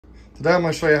Today I'm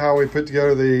going to show you how we put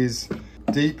together these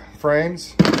deep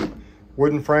frames,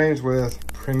 wooden frames with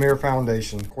Pura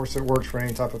Foundation. Of course it works for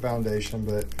any type of foundation,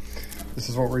 but this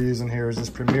is what we're using here, is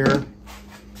this Pura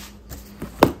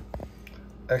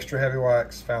extra heavy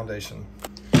wax foundation.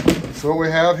 So what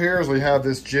we have here is we have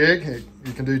this jig.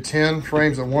 You can do 10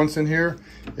 frames at once in here.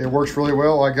 It works really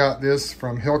well. I got this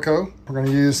from Hillco. We're going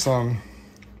to use some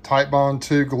Titebond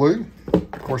 2 glue.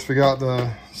 Of course we got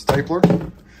the stapler.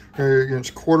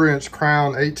 1/4-inch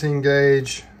crown, 18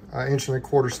 gauge,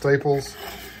 1.25 inch staples.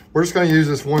 We're just going to use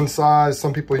this one size.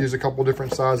 Some people use a couple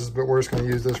different sizes, but we're just going to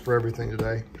use this for everything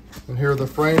today. And here are the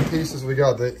frame pieces. We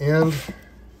got the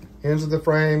ends of the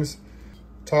frames,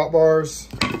 top bars,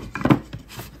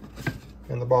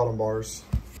 and the bottom bars.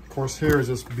 Of course, here is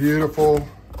this beautiful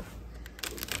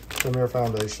Pura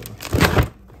foundation.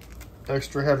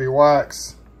 Extra heavy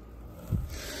wax.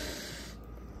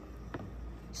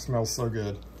 Smells so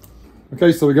good.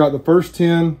 Okay, so we got the first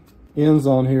 10 ends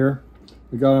on here.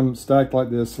 We got them stacked like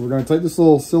this. So we're going to take this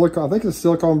little silicone, I think it's a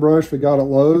silicone brush we got at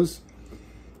Lowe's.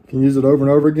 You can use it over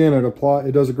and over again.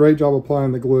 It does a great job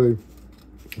applying the glue.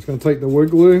 It's going to take the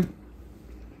wood glue.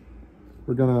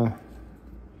 We're going to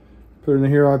put it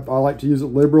in here. I like to use it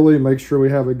liberally. Make sure we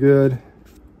have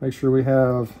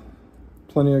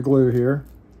plenty of glue here.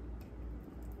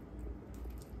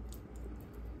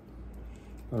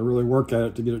 I really work at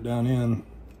it to get it down in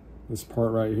this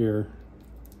part right here.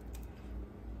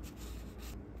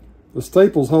 The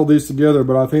staples hold these together,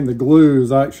 but I think the glue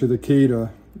is actually the key to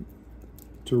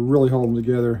really hold them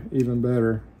together even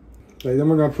better. Okay, then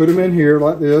we're going to put them in here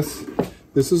like this.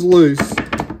 This is loose.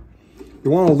 You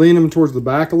want to lean them towards the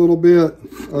back a little bit,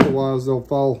 otherwise they'll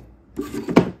fall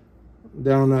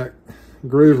down that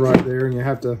groove right there and you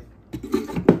have to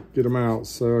get them out.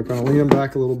 So I kind of lean them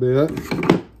back a little bit.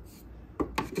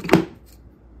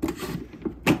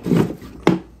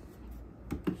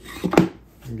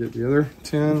 And get the other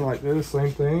 10 like this, same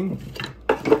thing.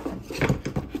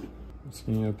 Just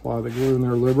going to apply the glue in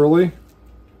there liberally.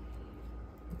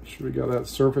 Make sure we got that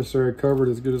surface area covered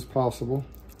as good as possible.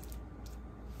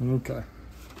 Okay.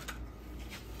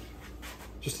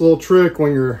 Just a little trick,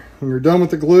 when you're done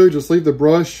with the glue, just leave the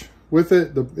brush with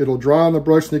it. It'll dry on the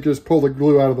brush and you can just pull the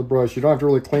glue out of the brush. You don't have to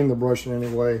really clean the brush in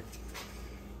any way.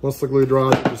 Once the glue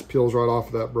dries, it just peels right off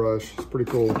of that brush. It's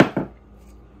pretty cool.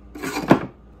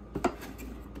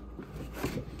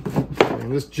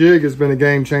 And this jig has been a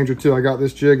game changer too. I got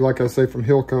this jig, like I say, from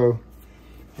Hillco,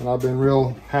 and I've been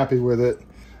real happy with it.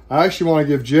 I actually want to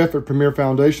give Jeff at Pura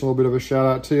Foundation a little bit of a shout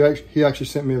out too. He actually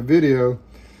sent me a video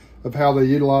of how they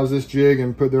utilize this jig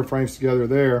and put their frames together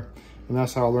there. And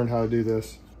that's how I learned how to do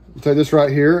this. You take this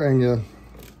right here and you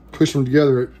push them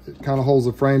together. It kind of holds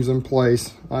the frames in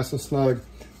place, nice and snug.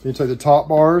 Then you take the top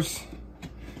bars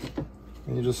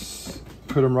and you just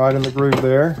put them right in the groove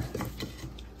there.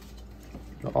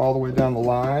 Go all the way down the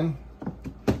line.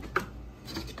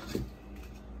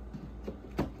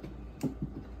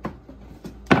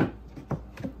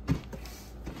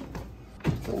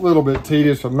 A little bit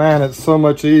tedious, but man, it's so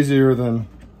much easier than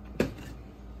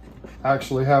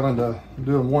actually having to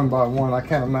do them one by one. I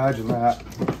can't imagine that.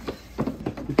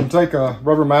 You can take a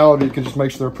rubber mallet, you can just make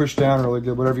sure they're pushed down really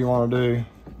good, whatever you want to do.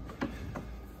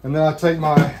 And then I take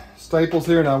my staples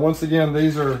here. Now, once again,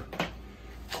 these are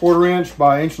 1/4 inch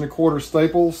by 1.25 inch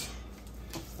staples,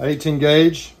 18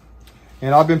 gauge.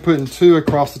 And I've been putting 2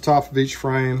 across the top of each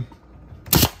frame.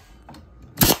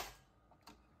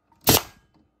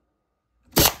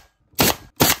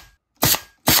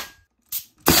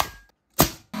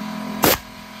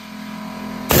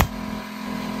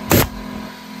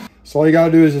 So all you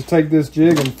gotta do is just take this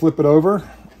jig and flip it over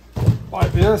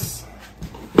like this.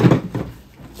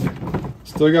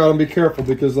 Still gotta be careful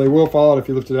because they will fall out if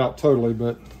you lift it out totally,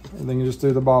 but then you just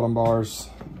do the bottom bars.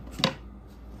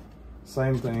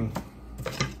 Same thing.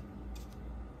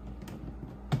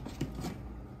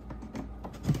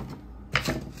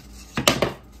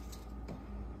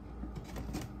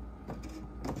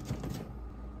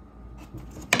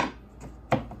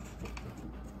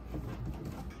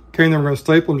 Okay, and then we're going to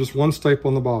staple them, just one staple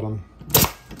on the bottom.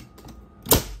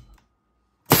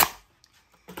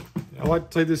 I like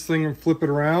to take this thing and flip it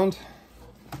around,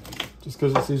 just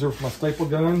because it's easier for my staple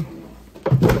gun.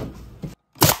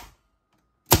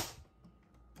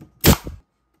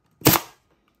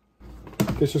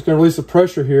 Okay, it's just going to release the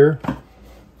pressure here,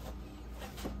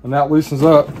 and that loosens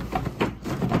up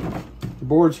the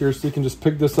boards here, so you can just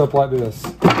pick this up like this.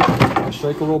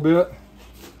 Shake a little bit,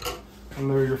 and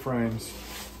there are your frames.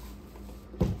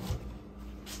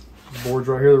 Boards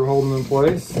right here that are holding them in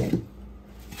place.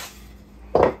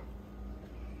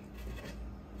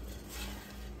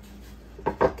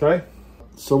 Okay.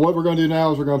 So what we're going to do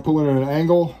now is we're going to put one at an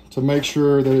angle to make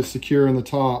sure that it's secure in the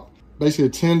top. Basically a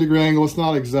 10-degree angle. It's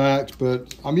not exact,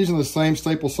 but I'm using the same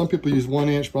staples. Some people use 1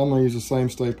 inch, but I'm going to use the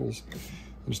same staples.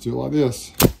 Just do it like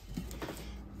this.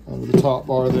 Under the top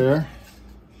bar there.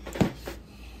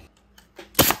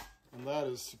 And that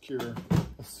is secure.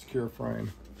 A secure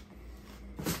frame.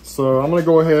 So I'm going to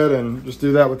go ahead and just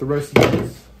do that with the rest of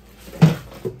these.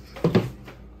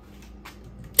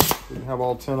 We can have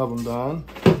all 10 of them done.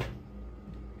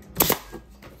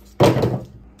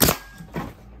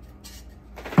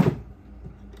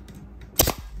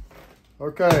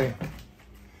 Okay,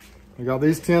 we got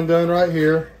these 10 done right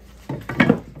here.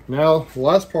 Now, the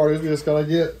last part is we just gotta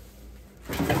get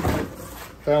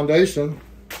foundation.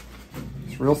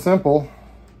 It's real simple.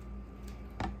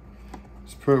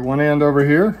 Just put one end over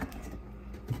here,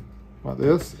 like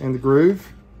this, in the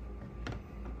groove.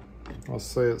 I'll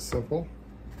say it's simple.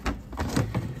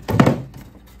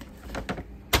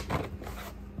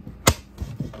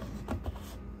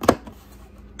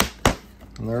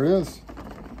 And there it is.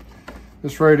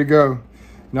 It's ready to go.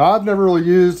 Now, I've never really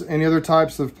used any other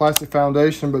types of plastic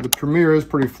foundation, but the Premier is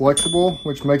pretty flexible,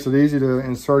 which makes it easy to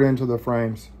insert into the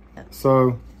frames.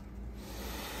 So,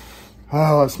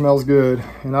 oh, it smells good.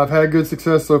 And I've had good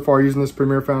success so far using this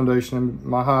Premier foundation in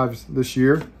my hives this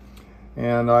year,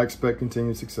 and I expect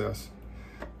continued success.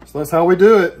 So that's how we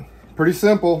do it. Pretty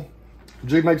simple. The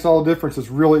jig makes all the difference. It's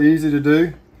really easy to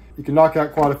do. You can knock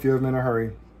out quite a few of them in a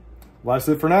hurry. Well, that's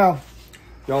it for now.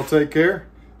 Y'all take care.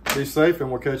 Be safe, and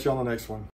we'll catch you on the next one.